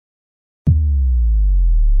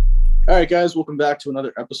All right, guys, welcome back to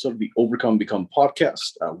another episode of the Overcome Become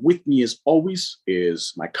podcast. With me, as always,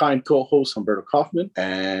 is my kind co-host, Humberto Kauffmann,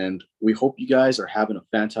 and we hope you guys are having a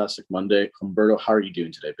fantastic Monday. Humberto, how are you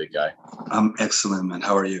doing today, big guy? I'm excellent, man.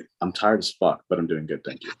 How are you? I'm tired as fuck, but I'm doing good,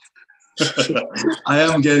 thank you. I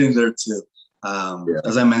am getting there too.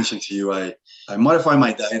 As I mentioned to you, I modified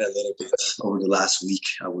my diet a little bit over the last week.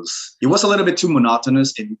 It was a little bit too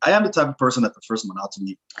monotonous, and I am the type of person that prefers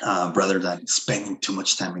monotony rather than spending too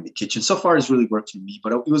much time in the kitchen. So far, it's really worked for me,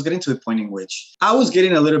 but it was getting to the point in which I was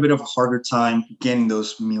getting a little bit of a harder time getting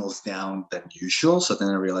those meals down than usual. So then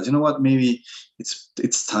I realized, you know what, maybe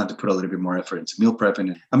it's time to put a little bit more effort into meal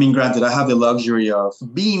prepping. I mean, granted, I have the luxury of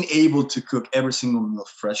being able to cook every single meal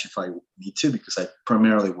fresh if I need to, because I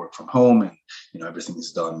primarily work from home and everything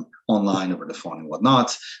is done online over the phone and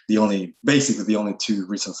whatnot. The only two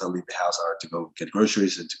reasons I leave the house are to go get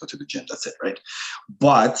groceries and to go to the gym. That's it, right?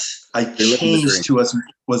 But I changed to us.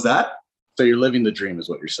 Was that? So you're living the dream is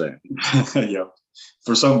what you're saying. Yeah.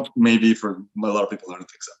 For some, maybe for a lot of people, I don't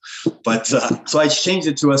think so. But so I changed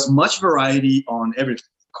it to as much variety on everything.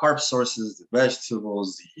 Carb sources, the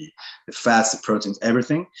vegetables, the fats, the proteins,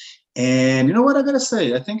 everything. And you know what I gotta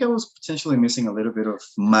say? I think I was potentially missing a little bit of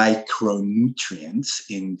micronutrients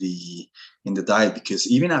in the diet, because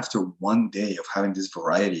even after one day of having this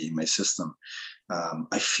variety in my system,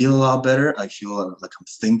 I feel a lot better. I feel like I'm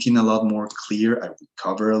thinking a lot more clear. I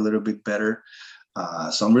recover a little bit better.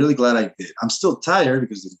 So I'm really glad I did. I'm still tired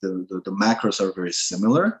because the macros are very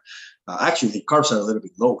similar. Actually, the carbs are a little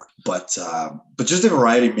bit lower, but just the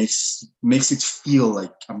variety makes it feel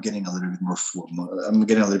like I'm getting a little bit more full. I'm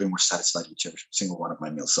getting a little bit more satisfied with every single one of my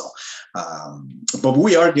meals. So, but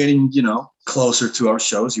we are getting closer to our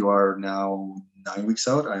shows. You are now 9 weeks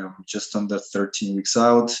out. I am just under 13 weeks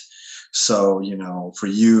out. So for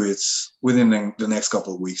you, it's within the next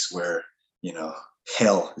couple of weeks where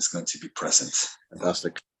hell is going to be present.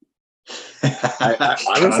 Fantastic. I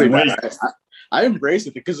honestly, I embrace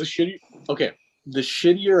it because the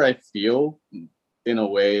shittier I feel, in a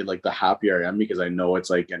way, like the happier I am, because I know it's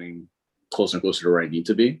like getting closer and closer to where I need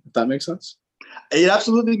to be, if that makes sense. It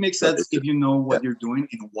absolutely makes sense if you know what you're doing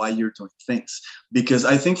and why you're doing things. Because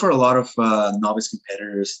I think for a lot of novice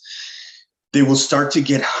competitors, they will start to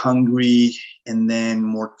get hungry and then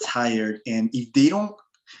more tired. And if they don't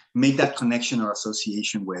make that connection or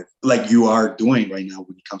association with, like you are doing right now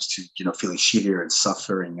when it comes to feeling shittier and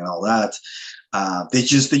suffering and all that, they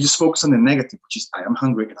just focus on the negative, which is I am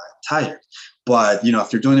hungry and I'm tired. But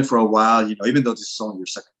if you're doing it for a while, even though this is only your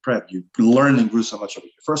second prep, you learn and grew so much over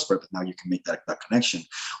your first prep that now you can make that connection.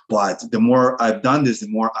 But the more I've done this, the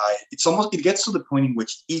more it gets to the point in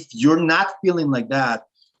which if you're not feeling like that,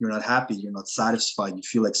 you're not happy, you're not satisfied, you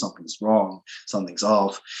feel like something's wrong, something's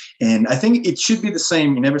off. And I think it should be the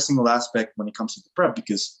same in every single aspect when it comes to the prep,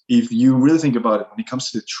 because if you really think about it, when it comes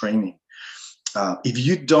to the training, if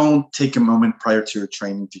you don't take a moment prior to your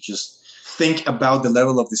training to just think about the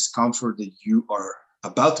level of discomfort that you are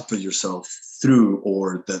about to put yourself through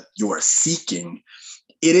or that you are seeking,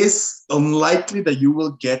 it is unlikely that you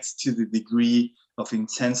will get to the degree of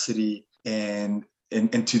intensity and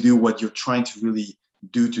to do what you're trying to really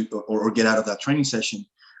do or get out of that training session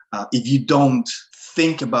if you don't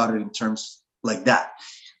think about it in terms like that.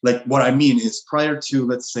 Like what I mean is, prior to,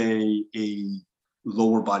 let's say, a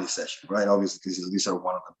lower body session, right? Obviously, these are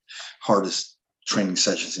one of the hardest training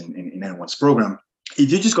sessions in anyone's program.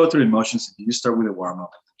 If you just go through the motions, if you start with a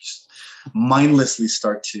warm-up and just mindlessly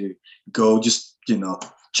start to go, just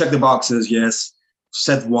check the boxes, yes,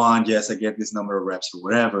 set one, yes, I get this number of reps or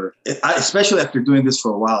whatever. Especially after doing this for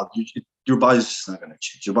a while, your body's just not going to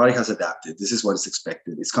change. Your body has adapted. This is what is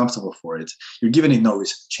expected. It's comfortable for it. You're giving it no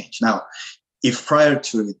reason to change. Now, if prior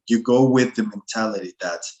to it, you go with the mentality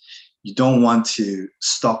that you don't want to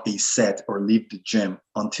stop a set or leave the gym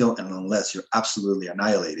until and unless you're absolutely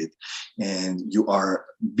annihilated and you are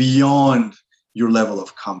beyond your level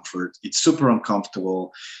of comfort, it's super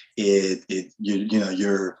uncomfortable. You're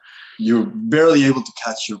barely able to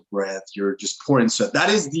catch your breath. You're just pouring sweat.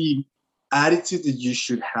 That is the attitude that you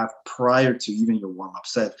should have prior to even your warm-up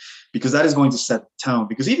set, because that is going to set the tone.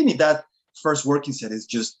 Because even if that first working set is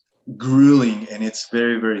just grueling and it's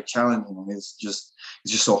very, very challenging and it's just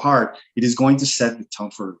so hard, it is going to set the tone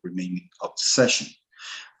for the remaining of the session,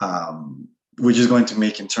 which is going to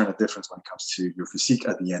make in turn a difference when it comes to your physique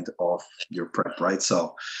at the end of your prep, right?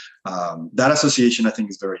 So that association, I think,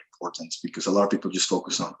 is very important, because a lot of people just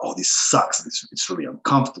focus on, oh, this sucks, it's really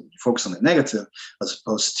uncomfortable. You focus on the negative as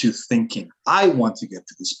opposed to thinking, I want to get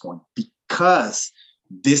to this point because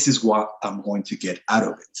this is what I'm going to get out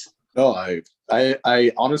of it. No,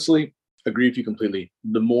 I honestly agree with you completely.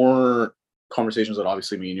 The more conversations that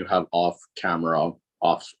obviously me and you have off camera,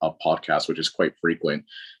 off a podcast, which is quite frequent,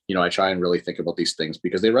 I try and really think about these things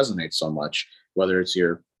because they resonate so much, whether it's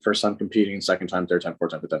your first time competing, second time, third time,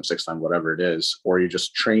 fourth time, fifth time, sixth time, whatever it is, or you're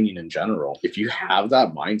just training in general. If you have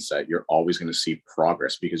that mindset, you're always going to see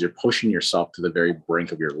progress because you're pushing yourself to the very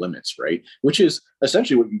brink of your limits, right? Which is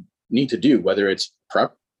essentially what you need to do, whether it's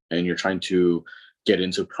prep and you're trying to get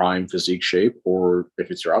into prime physique shape, or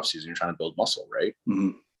if it's your off season, you're trying to build muscle, right?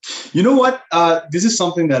 Mm-hmm. You know what? This is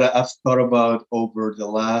something that I've thought about over the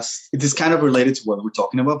last, it is kind of related to what we're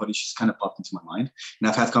talking about, but it's just kind of popped into my mind. And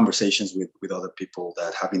I've had conversations with other people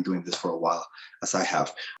that have been doing this for a while, as I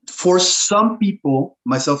have. For some people,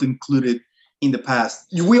 myself included, in the past,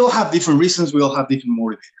 we all have different reasons. We all have different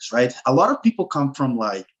motivators, right? A lot of people come from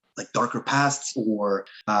like darker pasts, or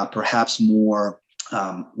perhaps more,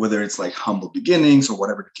 whether it's like humble beginnings or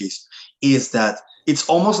whatever the case is, that it's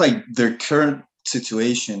almost like their current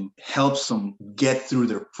situation helps them get through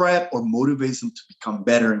their prep or motivates them to become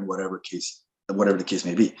better in whatever the case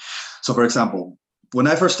may be. So, for example, when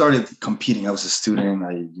I first started competing, I was a student.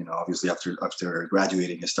 Obviously after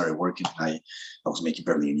graduating, I started working. I was making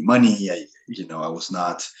barely any money.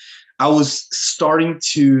 I was starting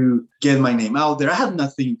to get my name out there. I had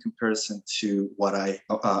nothing in comparison to what I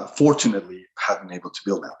fortunately have been able to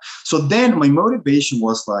build now. So then my motivation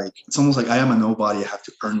was like, it's almost like I am a nobody. I have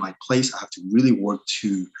to earn my place. I have to really work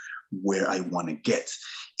to where I want to get.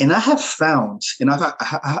 And I have found, and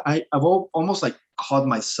I've almost like caught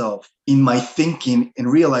myself in my thinking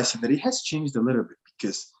and realizing that it has changed a little bit,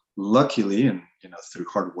 because luckily, and through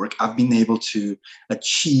hard work, I've been able to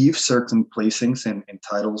achieve certain placings and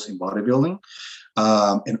titles in bodybuilding,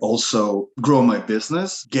 and also grow my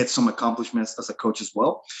business, get some accomplishments as a coach as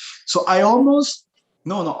well. So I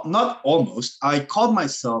not almost. I called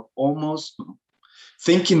myself almost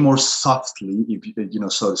thinking more softly,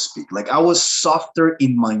 so to speak. Like I was softer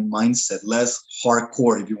in my mindset, less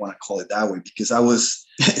hardcore, if you want to call it that way, because I was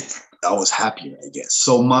happier, I guess.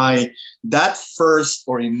 So that first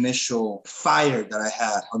or initial fire that I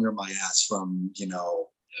had under my ass from,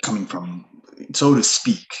 coming from, so to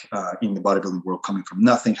speak, in the bodybuilding world, coming from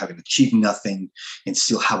nothing, having achieved nothing, and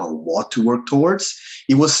still have a lot to work towards,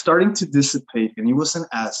 it was starting to dissipate, and it wasn't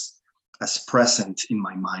as present in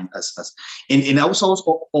my mind and I was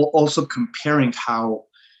also comparing how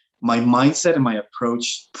my mindset and my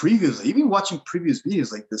approach previously, even watching previous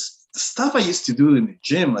videos like this, the stuff I used to do in the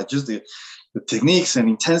gym, like just the techniques and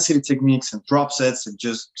intensity techniques and drop sets and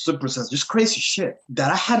just supersets, just crazy shit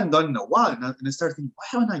that I hadn't done in a while. And I started thinking, why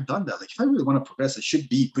haven't I done that? Like, if I really want to progress, I should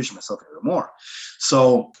be pushing myself a little more.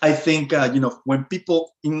 So I think, when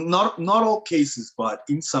people, in not all cases, but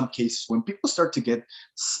in some cases, when people start to get,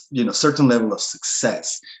 certain level of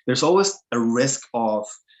success, there's always a risk of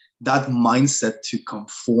that mindset to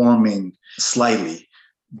conforming slightly,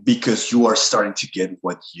 because you are starting to get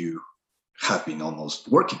what you have been almost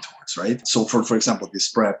working towards, right? So for example, this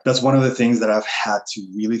prep, that's one of the things that I've had to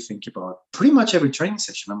really think about pretty much every training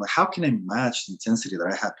session. I'm like, how can I match the intensity that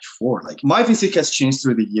I had before? Like, my physique has changed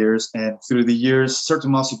through the years, and through the years, certain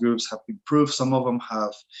muscle groups have improved. Some of them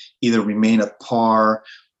have either remained at par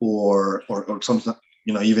or some,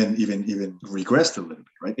 even regressed a little bit,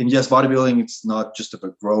 right? And yes, bodybuilding, it's not just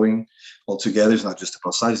about growing altogether. It's not just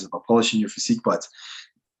about size, it's about polishing your physique, but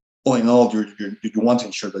all in all, you want to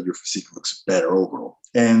ensure that your physique looks better overall.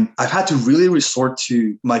 And I've had to really resort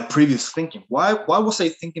to my previous thinking. Why was I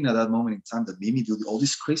thinking at that moment in time that made me do all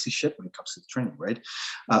this crazy shit when it comes to training, right?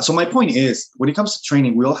 So my point is, when it comes to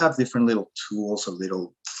training, we all have different little tools or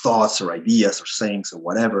little thoughts or ideas or sayings or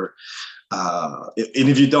whatever. And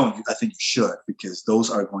if you don't, I think you should, because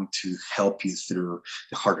those are going to help you through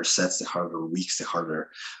the harder sets, the harder weeks, the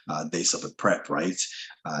harder days of the prep, right?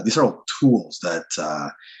 These are all tools that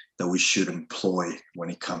we should employ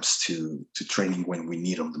when it comes to training when we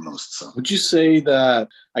need them the most. So, would you say that,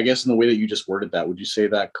 I guess in the way that you just worded that, would you say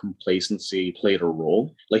that complacency played a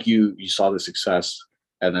role? Like you saw the success,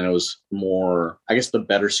 and then it was more, I guess the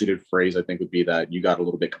better suited phrase I think would be that you got a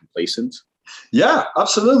little bit complacent. Yeah,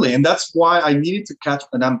 absolutely. And that's why I needed to catch,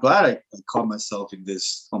 and I'm glad I caught myself in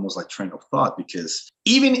this almost like train of thought, because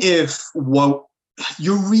even if what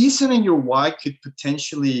your reason and your why could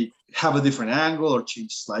potentially have a different angle or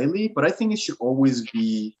change slightly, but I think it should always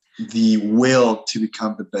be the will to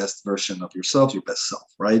become the best version of yourself, your best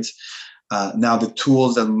self, right? Now, the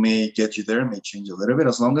tools that may get you there may change a little bit,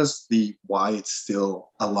 as long as the why it's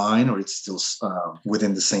still aligned or it's still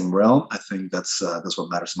within the same realm. I think that's what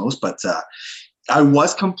matters most. But I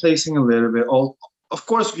was complacing a little bit. of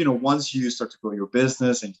course, once you start to grow your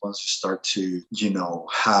business and once you start to,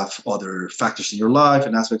 have other factors in your life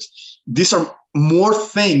and aspects, these are more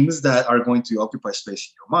things that are going to occupy space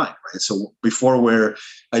in your mind, right? So before, where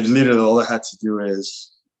I literally, all I had to do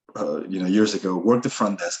is, years ago, work the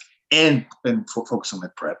front desk and focus on my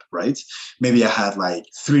prep, right? Maybe I had like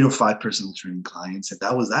 3 to 5 personal training clients, and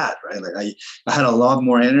that was that, right? Like I had a lot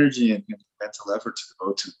more energy and mental effort to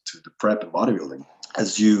devote to the prep and bodybuilding.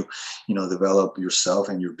 As you develop yourself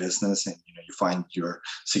and your business, and you find your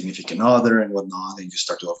significant other and whatnot, and you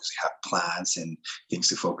start to obviously have plans and things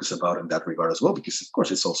to focus about in that regard as well, because of course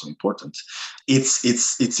it's also important.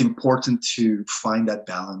 It's important to find that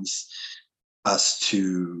balance as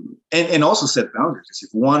to, and also set boundaries, because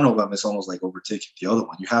if one of them is almost like overtaking the other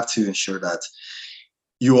one, you have to ensure that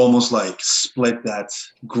you almost like split that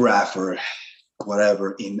graph or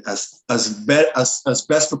whatever in as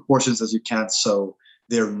best proportions as you can, so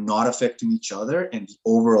they're not affecting each other and the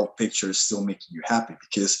overall picture is still making you happy.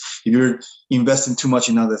 Because if you're investing too much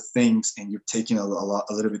in other things and you're taking a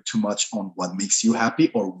little bit too much on what makes you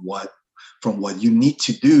happy, or what you need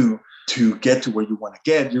to do to get to where you want to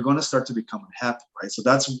get, you're going to start to become unhappy, right? So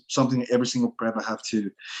that's something every single prep I have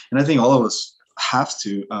to, and I think all of us have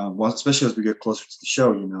to, especially as we get closer to the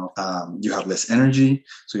show, you have less energy,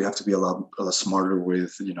 so you have to be a lot smarter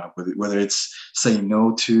with, whether it's saying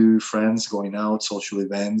no to friends, going out, social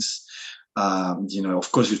events.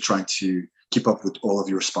 Of course, you're trying to keep up with all of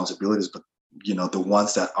your responsibilities, but the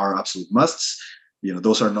ones that are absolute musts,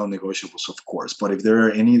 those are non-negotiables, of course. But if there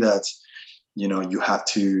are any that you have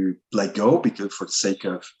to let go, because for the sake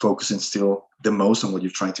of focusing still the most on what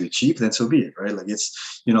you're trying to achieve, then so be it, right? Like,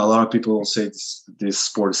 it's, a lot of people say this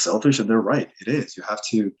sport is selfish, and they're right. It is. You have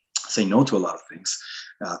to say no to a lot of things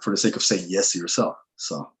for the sake of saying yes to yourself.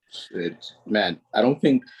 So, man, I don't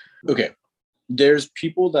think, okay, there's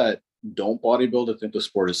people that don't bodybuild that think the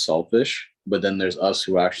sport is selfish, but then there's us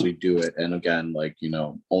who actually do it. And again, like,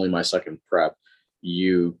 only my second prep.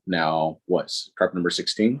 You now, what's prep number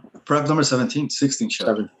 16? Prep number 17, 16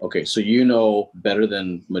 show. Okay, so better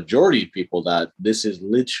than majority of people that this is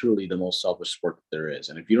literally the most selfish sport that there is.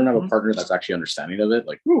 And if you don't have a partner that's actually understanding of it,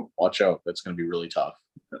 like, watch out, that's going to be really tough.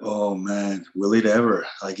 Oh man, will it ever?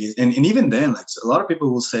 Like, and even then, like, a lot of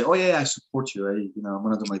people will say, "Oh yeah, I support you. I'm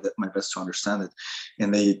gonna do my best to understand it,"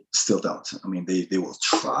 and they still don't. I mean, they will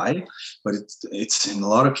try, but it's in a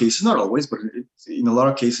lot of cases, not always, but in a lot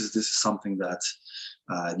of cases, this is something that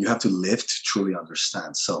you have to live to truly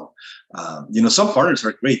understand. So, some partners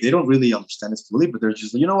are great. They don't really understand it fully, but they're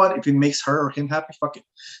just, what? If it makes her or him happy, fuck it.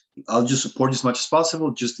 I'll just support you as much as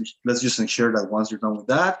possible. Let's just ensure that once you're done with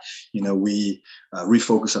that, we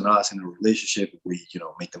refocus on us and our relationship. We,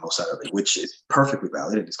 make the most out of it, which is perfectly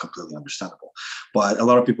valid and it's completely understandable. But a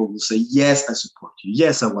lot of people will say, yes, I support you.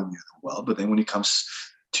 Yes, I want you to do well. But then when it comes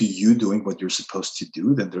to you doing what you're supposed to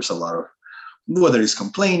do, then there's a lot of, whether it's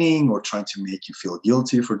complaining or trying to make you feel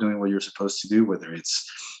guilty for doing what you're supposed to do, whether it's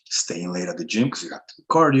staying late at the gym because you have to do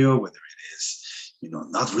cardio, whether it is,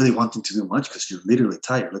 not really wanting to do much because you're literally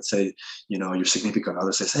tired. Let's say, your significant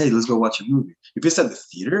other says, hey, let's go watch a movie. If it's at the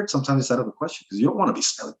theater, sometimes it's out of the question because you don't want to be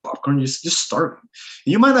smelling popcorn. You're just starving.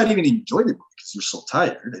 And you might not even enjoy the movie because you're so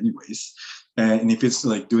tired anyways. And if it's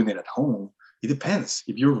like doing it at home, it depends.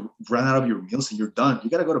 If you're run out of your meals and you're done,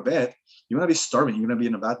 you got to go to bed. You're going to be starving. You're going to be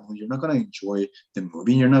in a bad mood. You're not going to enjoy the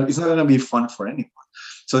movie. It's not going to be fun for anyone.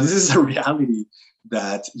 So this is a reality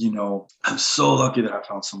that, I'm so lucky that I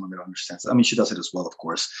found someone that understands. I mean, she does it as well, of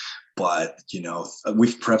course. But,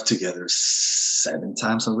 we've prepped together 7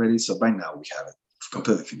 times already. So by now we have it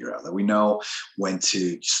completely figured out. That we know when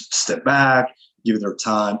to step back, give their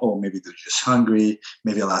time. Oh, maybe they're just hungry.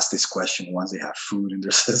 Maybe I'll ask this question once they have food in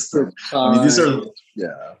their system. I mean, these are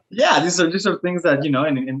these are things that,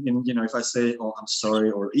 and if I say, oh, I'm sorry,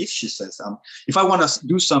 or if she says, if I want to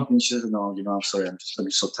do something, she says, no, I'm sorry, I'm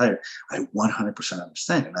just so tired. I 100%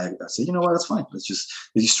 understand. And I say, you know what, that's fine. Let's just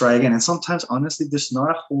try again. And sometimes, honestly, there's not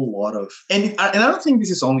a whole lot of, and I don't think this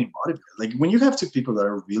is only bodybuilding. Like, when you have 2 people that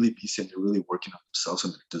are really busy and they're really working on themselves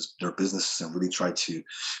and their businesses and really try to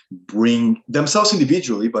bring themselves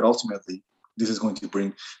individually, but ultimately this is going to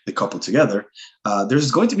bring the couple together.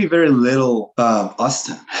 There's going to be very little us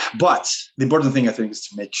time, but the important thing, I think, is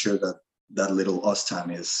to make sure that little us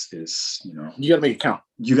time is you got to make it count.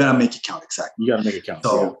 You got to make it count. Exactly. You got to make it count.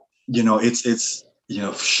 So it's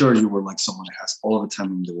sure, you were like someone that has all of the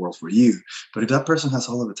time in the world for you, but if that person has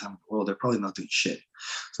all of the time in the world, they're probably not doing shit.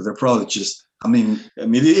 So they're probably just, I mean,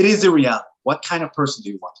 it is the reality. What kind of person do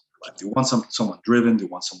you want? Do you want someone driven? Do you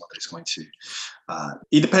want someone that is going to?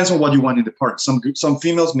 It depends on what you want in the partner. Some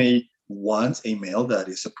females may wants a male that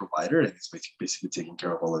is a provider and is basically taking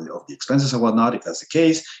care of all of the expenses and whatnot. If that's the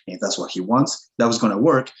case, and if that's what he wants, that was going to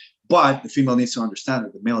work. But the female needs to understand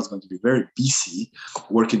that the male is going to be very busy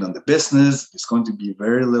working on the business. It's going to be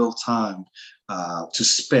very little time to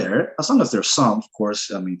spare, as long as there's some, of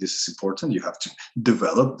course. I mean, this is important. You have to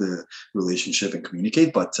develop the relationship and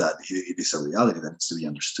communicate, but it is a reality that needs to be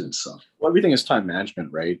understood. So, well, everything is time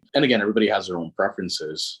management, right? And again, everybody has their own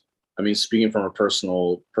preferences. I mean, speaking from a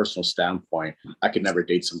personal standpoint, I could never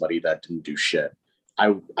date somebody that didn't do shit.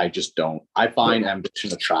 I just don't. I find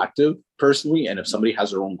ambition attractive personally, and if somebody has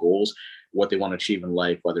their own goals, what they want to achieve in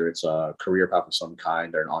life, whether it's a career path of some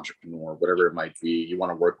kind or an entrepreneur, whatever it might be, you want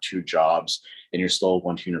to work 2 jobs and you're still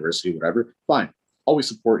going to university, whatever, fine. Always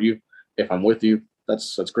support you. If I'm with you,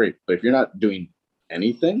 that's great. But if you're not doing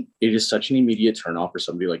anything, it is such an immediate turnoff for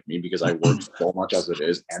somebody like me, because I work so much as it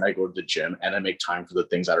is, and I go to the gym and I make time for the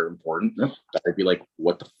things that are important, that I'd be like,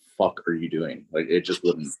 what the fuck are you doing? Like, it just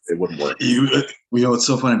wouldn't work. It's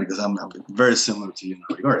so funny because I'm very similar to you in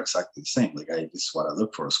that regard, exactly the same. Like, this is what I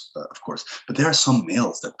look for, of course. But there are some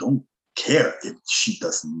males that don't care if she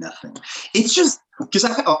does nothing. It's just because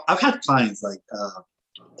I've had clients like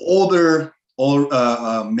older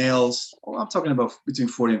males, I'm talking about between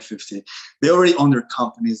 40 and 50. They already own their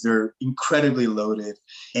companies. They're incredibly loaded,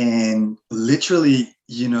 and literally,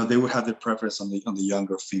 they would have their preference on the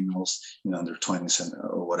younger females, in their 20s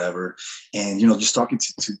or whatever. And just talking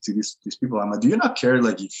to these people, I'm like, do you not care,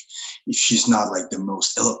 like, if she's not like the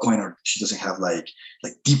most eloquent, or she doesn't have like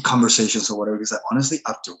deep conversations or whatever? Because honestly,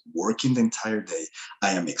 after working the entire day,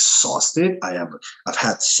 I am exhausted. I've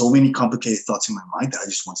had so many complicated thoughts in my mind that I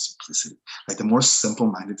just want simplicity. Like, the more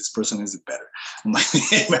simple-minded this person is, the better. I'm like,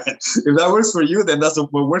 hey man, if that works for you, then that's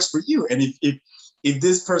what works for you. And if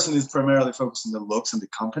this person is primarily focused on the looks and the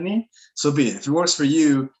company, so be it. If it works for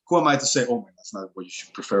you, who am I to say, oh man, that's not what you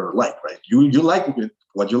should prefer or like, right? You like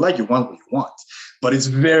what you like, you want what you want. But it's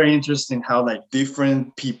very interesting how, like,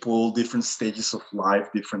 different people, different stages of life,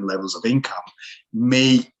 different levels of income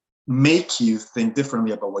may make you think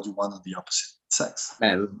differently about what you want on the opposite sex.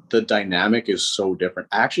 Man, the dynamic is so different.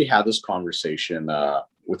 I actually had this conversation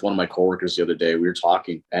with one of my coworkers the other day. We were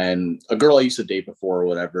talking, and a girl I used to date before or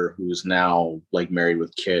whatever, who's now like married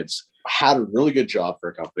with kids, had a really good job for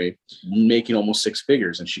a company, making almost 6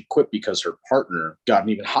 figures, and she quit because her partner got an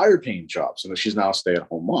even higher paying job. So she's now a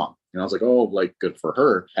stay-at-home mom. And I was like, oh, like, good for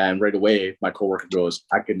her. And right away, my coworker goes,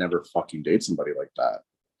 I could never fucking date somebody like that.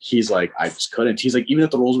 He's like, I just couldn't. He's like, even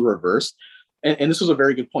if the roles were reversed, and this was a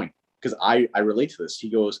very good point, because I relate to this. He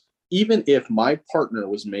goes, even if my partner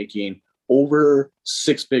was making over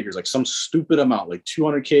 6 figures, like some stupid amount, like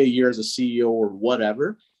 $200K a year as a CEO or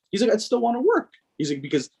whatever, he's like, I'd still want to work. He's like,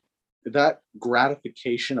 because that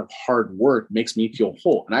gratification of hard work makes me feel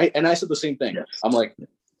whole. And I said the same thing. Yes. I'm like,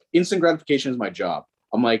 instant gratification is my job.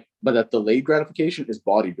 I'm like, but that delayed gratification is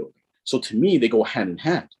bodybuilding. So to me, they go hand in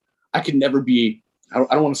hand. I could never be, I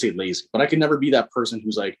don't want to say lazy, but I could never be that person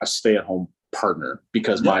who's like a stay-at-home partner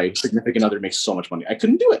because my significant other makes so much money. I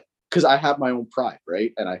couldn't do it because I have my own pride,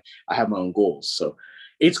 right? And I have my own goals. So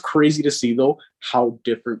it's crazy to see, though, how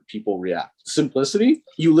different people react. Simplicity,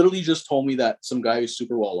 you literally just told me that some guy who's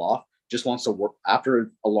super well off just wants to work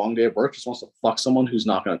after a long day of work, just wants to fuck someone who's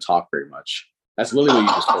not going to talk very much. That's literally what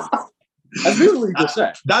you just told me. That's literally what you just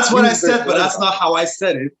said. That's what I said, but that's not how I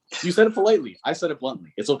said it. You said it politely. I said it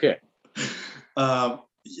bluntly. It's okay.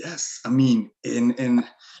 Yes. I mean, and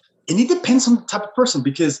it depends on the type of person,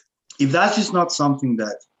 because if that's just not something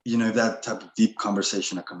that, that type of deep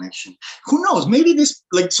conversation or connection, who knows? Maybe this,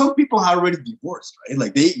 like, some people are already divorced, right?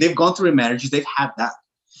 Like they've gone through marriages, they've had that.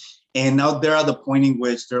 And now they're at the point in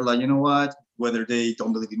which they're like, you know what, whether they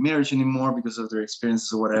don't believe in marriage anymore because of their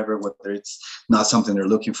experiences or whatever, whether it's not something they're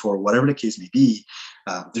looking for, whatever the case may be,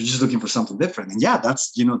 they're just looking for something different. And yeah,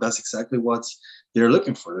 that's exactly what they're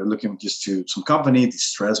looking for. They're looking just to some company,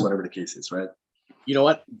 distress, whatever the case is, right? You know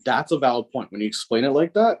what? That's a valid point. When you explain it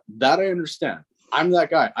like that I understand. I'm that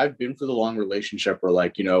guy. I've been through the long relationship where,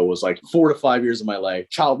 like, it was like 4 to 5 years of my life,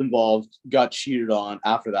 child involved, got cheated on.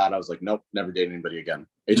 After that, I was like, nope, never date anybody again.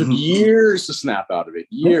 It took years to snap out of it,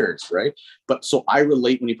 years, right? But so I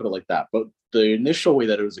relate when you put it like that. But the initial way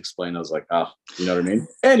that it was explained, I was like, oh, you know what I mean?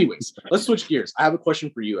 Anyways, let's switch gears. I have a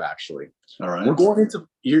question for you, actually. All right. We're going into,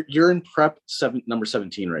 you're in prep number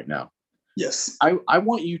 17 right now. Yes. I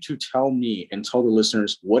want you to tell me and tell the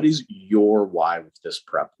listeners, what is your why with this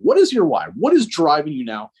prep? What is your why? What is driving you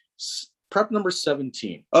now? Prep number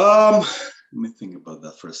 17. Let me think about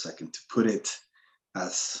that for a second to put it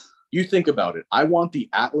as... You think about it. I want the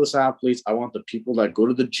Atlas athletes. I want the people that go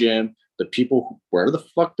to the gym, the people, wherever the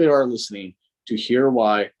fuck they are listening, to hear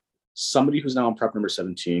why somebody who's now in prep number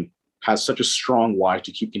 17 has such a strong why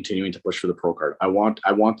to keep continuing to push for the pro card. I want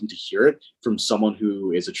them to hear it from someone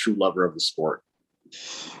who is a true lover of the sport.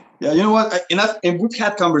 Yeah, you know what? And we've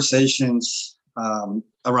had conversations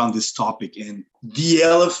around this topic, and the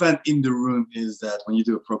elephant in the room is that when you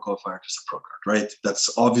do a pro qualifier, it's a pro card, right?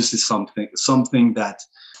 That's obviously something that.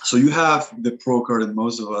 So you have the pro card, and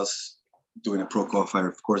most of us doing a pro qualifier,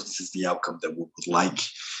 of course, this is the outcome that we would like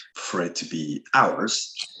for it to be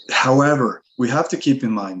ours. However, we have to keep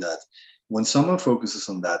in mind that when someone focuses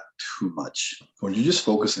on that too much, when you're just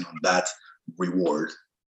focusing on that reward,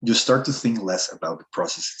 you start to think less about the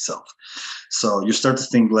process itself. So you start to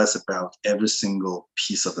think less about every single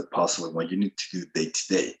piece of the puzzle and what you need to do day to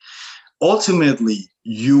day. Ultimately,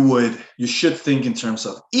 you should think in terms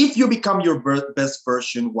of, if you become your best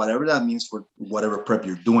version, whatever that means for whatever prep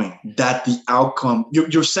you're doing, that the outcome,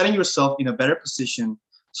 you're setting yourself in a better position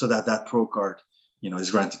so that pro card,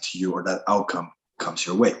 is granted to you, or that outcome comes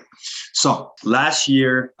your way. So last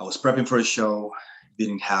year I was prepping for a show,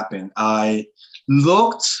 didn't happen. I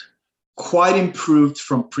looked quite improved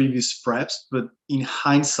from previous preps, but in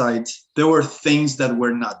hindsight, there were things that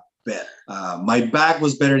were not better. My back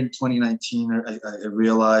was better in 2019. I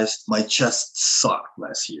realized my chest sucked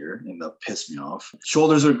last year, and that pissed me off.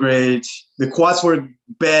 Shoulders are great. The quads were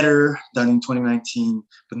better than in 2019,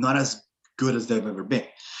 but not as good as they've ever been.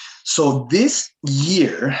 So this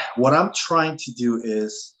year, what I'm trying to do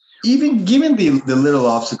is, even given the little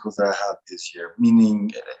obstacles that I have this year,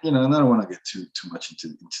 meaning, and I don't want to get too much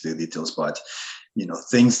into the details, but,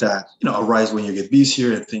 things that, arise when you get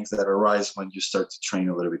busier, and things that arise when you start to train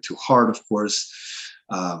a little bit too hard, of course.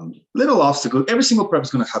 Little obstacles. Every single prep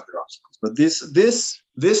is going to have their obstacles, but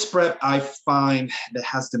this prep I find that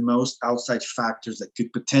has the most outside factors that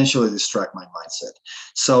could potentially distract my mindset.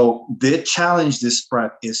 So the challenge this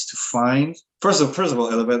prep is to find, first of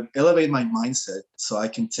all, elevate my mindset so I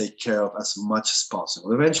can take care of as much as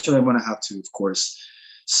possible. Eventually, I'm going to have to, of course,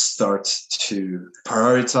 start to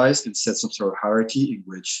prioritize and set some sort of hierarchy in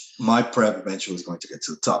which my prep eventually is going to get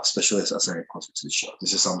to the top, especially as I get closer to the show.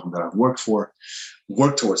 This is something that I've worked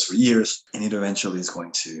towards for years, and it eventually is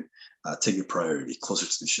going to take a priority closer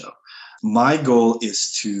to the show. My goal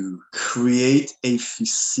is to create a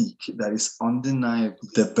physique that is undeniably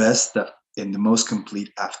the best and the most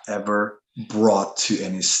complete I've ever brought to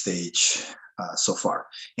any stage so far.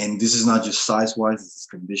 And this is not just size-wise, this is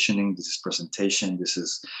conditioning, this is presentation, this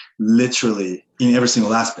is literally in every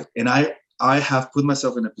single aspect. And I have put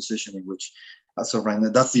myself in a position in which, so right now,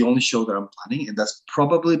 that's the only show that I'm planning, and that's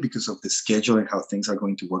probably because of the schedule and how things are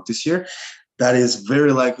going to work this year. That is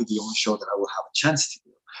very likely the only show that I will have a chance to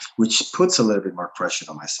do, which puts a little bit more pressure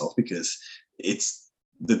on myself, because it's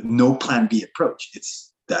the no plan B approach.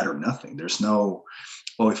 It's that or nothing. There's no,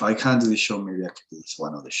 if I can't do this show, maybe I can do this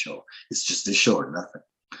one other show. It's just this show or nothing.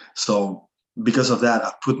 So because of that,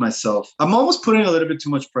 I'm almost putting a little bit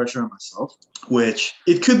too much pressure on myself, which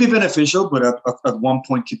it could be beneficial, but at one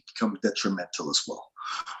point could become detrimental as well.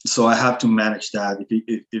 So I have to manage that.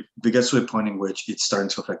 If it gets to a point in which it's starting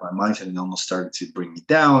to affect my mindset and almost starting to bring me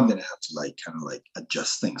down, then I have to kind of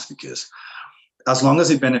adjust things, because as long as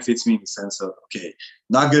it benefits me in the sense of, okay,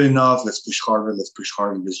 not good enough, let's push harder,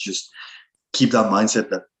 let's just keep that mindset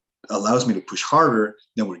that allows me to push harder,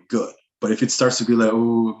 then we're good. But if it starts to be like,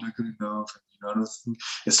 oh, I'm not good enough,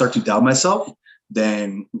 and start to doubt myself,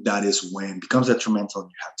 then that is when it becomes detrimental,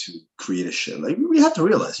 and you have to create a shit. We have to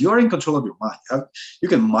realize you are in control of your mind. You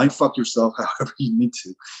can mind fuck yourself however you need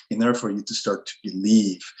to, in order for you to start to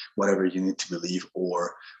believe whatever you need to believe,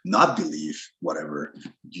 or not believe whatever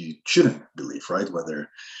you shouldn't believe, right?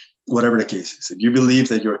 Whatever the case is. If you believe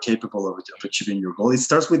that you're capable of achieving your goal, it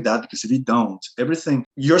starts with that, because if you don't,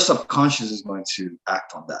 your subconscious is going to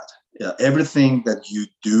act on that. Yeah, everything that you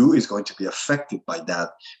do is going to be affected by that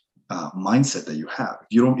mindset that you have.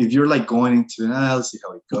 If you're going into, let's see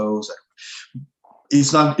how it goes,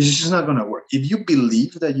 it's just not going to work. If you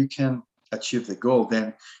believe that you can achieve the goal,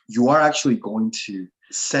 then you are actually going to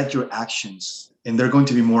set your actions, and they're going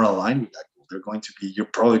to be more aligned with that goal. You're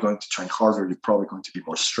probably going to train harder. You're probably going to be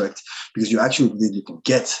more strict, because you actually believe you can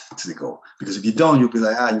get to the goal. Because if you don't, you'll be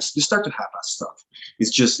like, you start to half-ass stuff.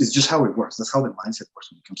 It's just how it works. That's how the mindset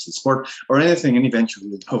works when it comes to the sport or anything. And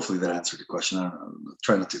eventually, hopefully that answered the question. I don't know.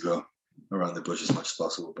 Try not to go around the bush as much as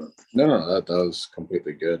possible. But no, that was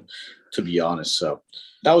completely good, to be honest. So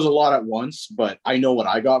that was a lot at once, but I know what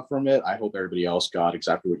I got from it. I hope everybody else got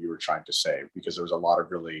exactly what you were trying to say, because there was a lot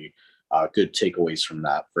of really good takeaways from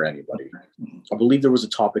that for anybody. I believe there was a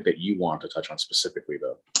topic that you want to touch on specifically,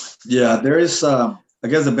 though. Yeah, there is. I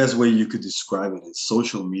guess the best way you could describe it is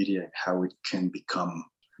social media and how it can become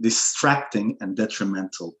distracting and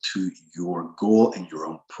detrimental to your goal and your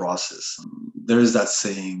own process. There's that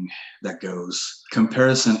saying that goes,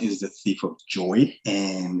 comparison is the thief of joy.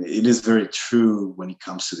 And it is very true when it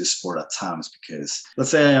comes to this sport at times, because let's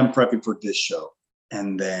say I am prepping for this show,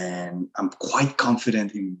 and then I'm quite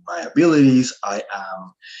confident in my abilities. I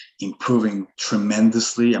am improving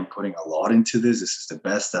tremendously. I'm putting a lot into this. This is the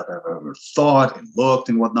best I've ever thought and looked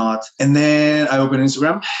and whatnot. And then I open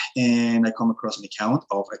Instagram and I come across an account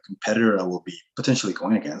of a competitor I will be potentially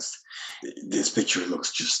going against. This picture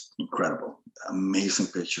looks just incredible. Amazing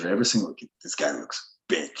picture. Every single, this guy looks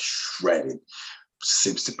big, shredded,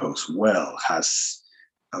 seems to pose well, has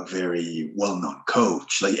a very well-known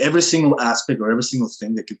coach. Like every single aspect or every single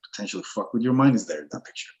thing that could potentially fuck with your mind is there in that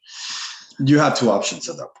picture. You have two options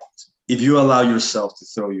at that point. If you allow yourself to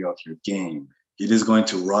throw you off your game, it is going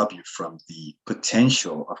to rob you from the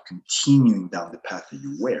potential of continuing down the path that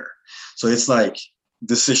you were. So it's like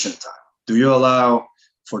decision time. Do you allow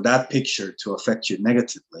for that picture to affect you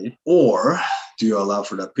negatively, or do you allow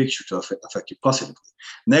for that picture to affect you positively?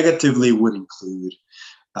 Negatively would include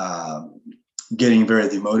getting very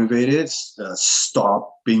demotivated,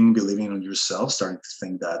 stopping believing in yourself, starting to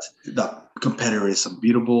think that that competitor is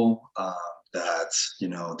unbeatable, that, you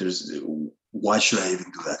know, why should I even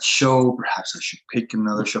do that show? Perhaps I should pick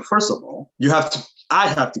another show. First of all, I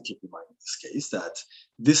have to keep in mind in this case that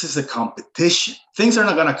this is a competition. Things are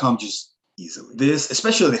not going to come just easily.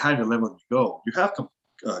 Especially the higher level you go, you have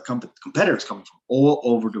competitors coming from all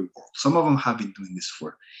over the world. Some of them have been doing this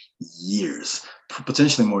for years,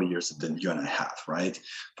 potentially more years than you and I have, right?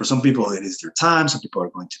 For some people, it is their time. Some people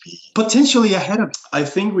are going to be potentially ahead of it. I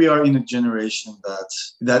think we are in a generation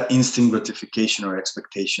that instant gratification or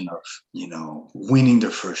expectation of, you know, winning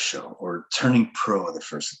their first show or turning pro at the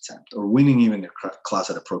first attempt or winning even their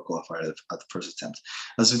class at a pro qualifier at the first attempt.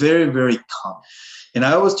 That's very, very common. And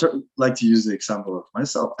I always like to use the example of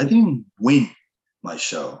myself. I didn't win my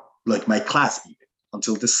show, like my class even,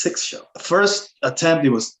 until the sixth show. The first attempt,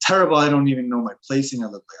 it was terrible. I don't even know my placing. I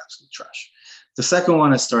looked like absolute trash. The second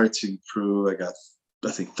one, I started to improve. I got,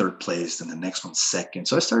 I think, third place, and the next one second.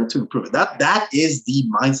 So I started to improve it. That is the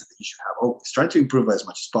mindset that you should have always. Try to improve as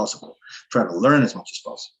much as possible. Try to learn as much as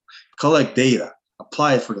possible. Collect data.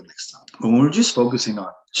 Apply it for the next time. But when we're just focusing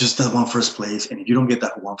on just that one first place, and if you don't get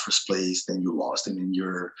that one first place, then you lost, and then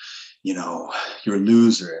you're a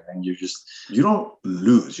loser, and then you don't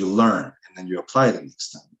lose, you learn, and then you apply it the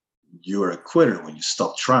next time. You are a quitter when you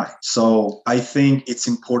stop trying. So I think it's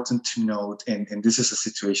important to note, and this is a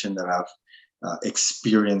situation that I've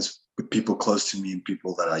experienced with people close to me and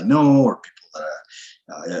people that I know or people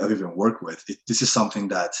that I've even worked with. This is something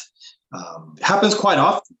that happens quite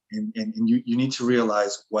often, and you need to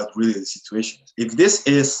realize what really the situation is. If this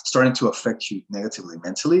is starting to affect you negatively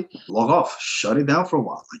mentally, log off, shut it down for a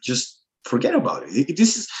while. Like, just forget about it.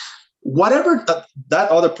 This is whatever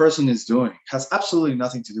that other person is doing has absolutely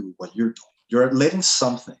nothing to do with what you're doing. You're letting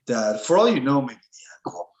something that, for all you know, maybe the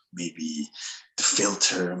angle, maybe the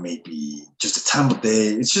filter, maybe just the time of day.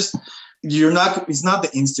 It's just it's not the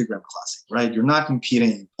Instagram classic, right? You're not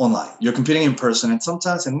competing online. You're competing in person, and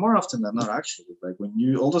sometimes, and more often than not, actually, like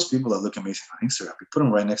when all those people that look amazing on Instagram, you put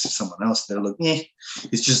them right next to someone else, they're like,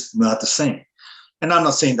 it's just not the same. And I'm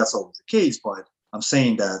not saying that's always the case, but I'm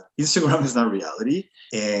saying that Instagram is not reality,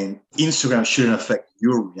 and Instagram shouldn't affect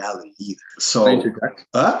your reality either. So, Can I interject?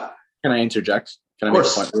 Can I interject? Can I make a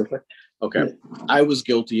point real quick? Okay. Yeah. I was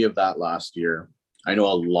guilty of that last year. I know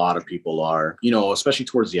a lot of people are, especially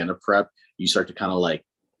towards the end of prep, you start to kind of like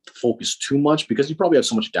focus too much because you probably have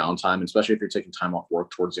so much downtime, especially if you're taking time off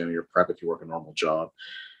work towards the end of your prep, if you work a normal job.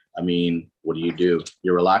 I mean, what do?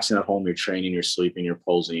 You're relaxing at home, you're training, you're sleeping, you're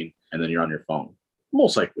posing, and then you're on your phone.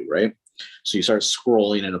 Most likely, right? So you start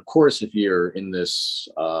scrolling. And of course, if you're in this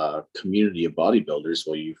community of bodybuilders,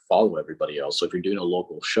 well, you follow everybody else. So if you're doing a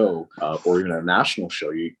local show or even a national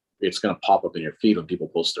show, it's going to pop up in your feed when people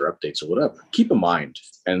post their updates or whatever. Keep in mind,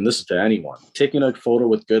 and this is to anyone, taking a photo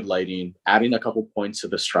with good lighting, adding a couple points to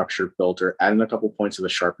the structure filter, adding a couple points to the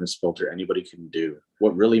sharpness filter, anybody can do.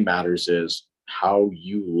 What really matters is how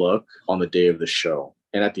you look on the day of the show.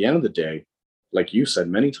 And at the end of the day, like you said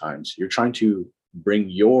many times, you're trying to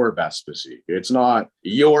bring your best physique. It's not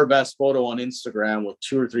your best photo on Instagram with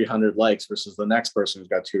 200 or 300 likes versus the next person who's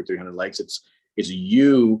got 200 or 300 likes. It's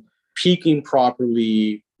you peaking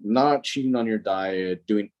properly, not cheating on your diet,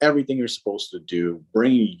 doing everything you're supposed to do,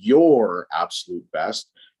 bringing your absolute best.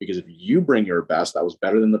 Because if you bring your best, that was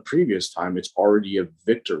better than the previous time, it's already a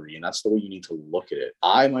victory. And that's the way you need to look at it.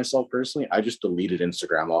 I myself personally, I just deleted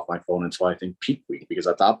Instagram off my phone until I think peak week, because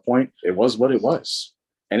at that point, it was what it was.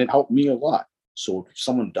 And it helped me a lot. So if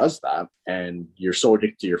someone does that and you're so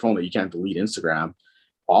addicted to your phone that you can't delete Instagram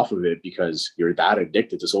off of it because you're that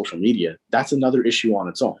addicted to social media, that's another issue on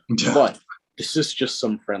its own. Yeah. But this is just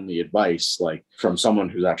some friendly advice, like from someone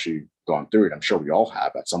who's actually gone through it. I'm sure we all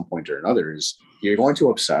have at some point or another. Is you're going to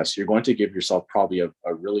obsess. You're going to give yourself probably a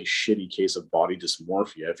really shitty case of body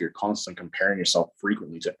dysmorphia if you're constantly comparing yourself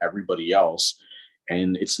frequently to everybody else.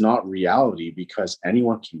 And it's not reality, because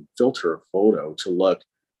anyone can filter a photo to look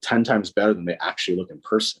 10 times better than they actually look in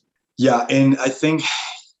person. Yeah, and I think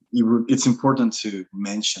it's important to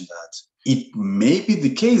mention that it may be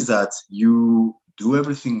the case that you do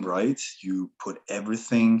everything right, you put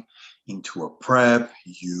everything into a prep,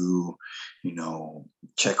 you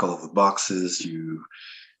check all of the boxes, you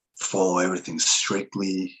follow everything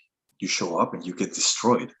strictly, you show up and you get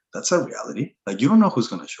destroyed. That's a reality. Like, you don't know who's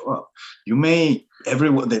going to show up. You may,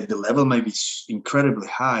 the level might be incredibly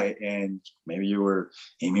high, and maybe you were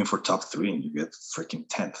aiming for top 3 and you get freaking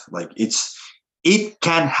 10th. Like, it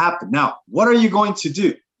can happen. Now, what are you going to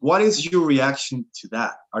do? What is your reaction to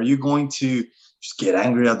that? Are you going to just get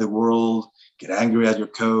angry at the world, get angry at your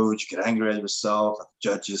coach, get angry at yourself, at the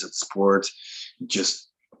judges, at sport, just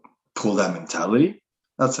pull that mentality?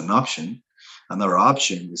 That's an option. Another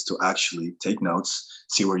option is to actually take notes,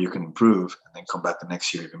 see where you can improve, and then come back the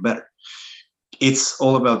next year even better. It's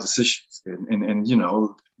all about decisions. And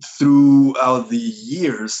throughout the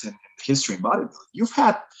years in history in bodybuilding, you've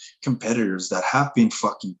had competitors that have been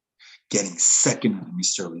fucking getting second in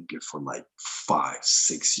Mr. Olympia for like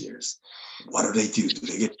 5-6 years. What do? Do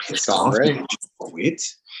they get pissed off? Do they just quit?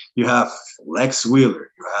 You have Lex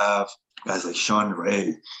Wheeler. You have guys like Sean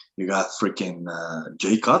Ray. You got freaking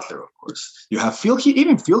Jay Cutler, of course. You have Phil Heath.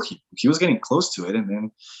 Even Phil Heath, he was getting close to it. And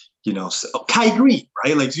then, Kai Green,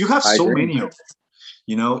 right? Like, you have so many of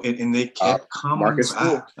them, and they kept coming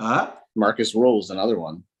back. Marcus Rowell's another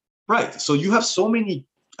one. Right. So you have so many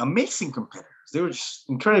amazing competitors. They were just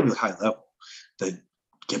incredibly high level. They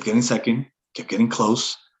kept getting second, kept getting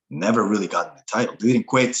close, never really got the title. They didn't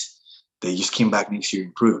quit. They just came back next year,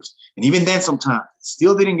 improved. And even then, sometimes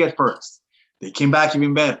still didn't get first. They came back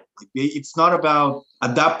even better. It's not about,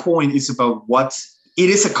 at that point, it's about it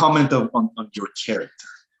is a comment on your character,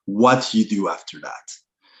 what you do after that.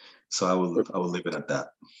 So I will leave it at that.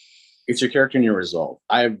 It's your character and your resolve.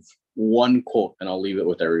 I have one quote, and I'll leave it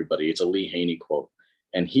with everybody. It's a Lee Haney quote.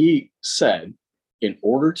 And he said, in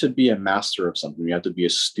order to be a master of something, you have to be a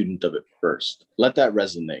student of it first. Let that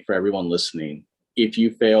resonate for everyone listening. If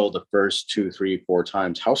you fail the first 2, 3, 4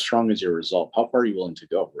 times, how strong is your resolve? How far are you willing to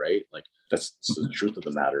go, right? Like, that's the truth of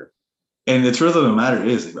the matter. And the truth of the matter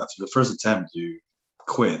is, after the first attempt, you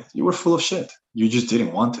quit. You were full of shit. You just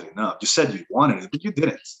didn't want it enough. You said you wanted it, but you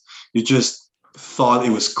didn't. You just thought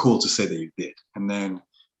it was cool to say that you did. And then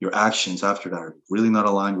your actions after that are really not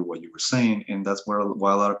aligned with what you were saying. And that's why a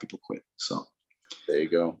lot of people quit. So there you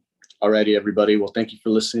go. Alrighty, everybody. Well, thank you for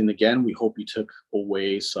listening again. We hope you took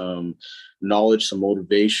away some knowledge, some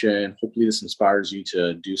motivation. Hopefully this inspires you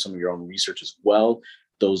to do some of your own research as well.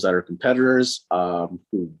 Those that are competitors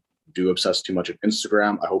who do obsess too much with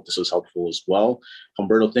Instagram, I hope this was helpful as well.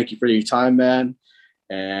 Humberto, thank you for your time, man.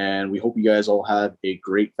 And we hope you guys all have a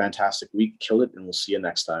great, fantastic week. Kill it, and we'll see you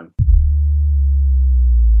next time.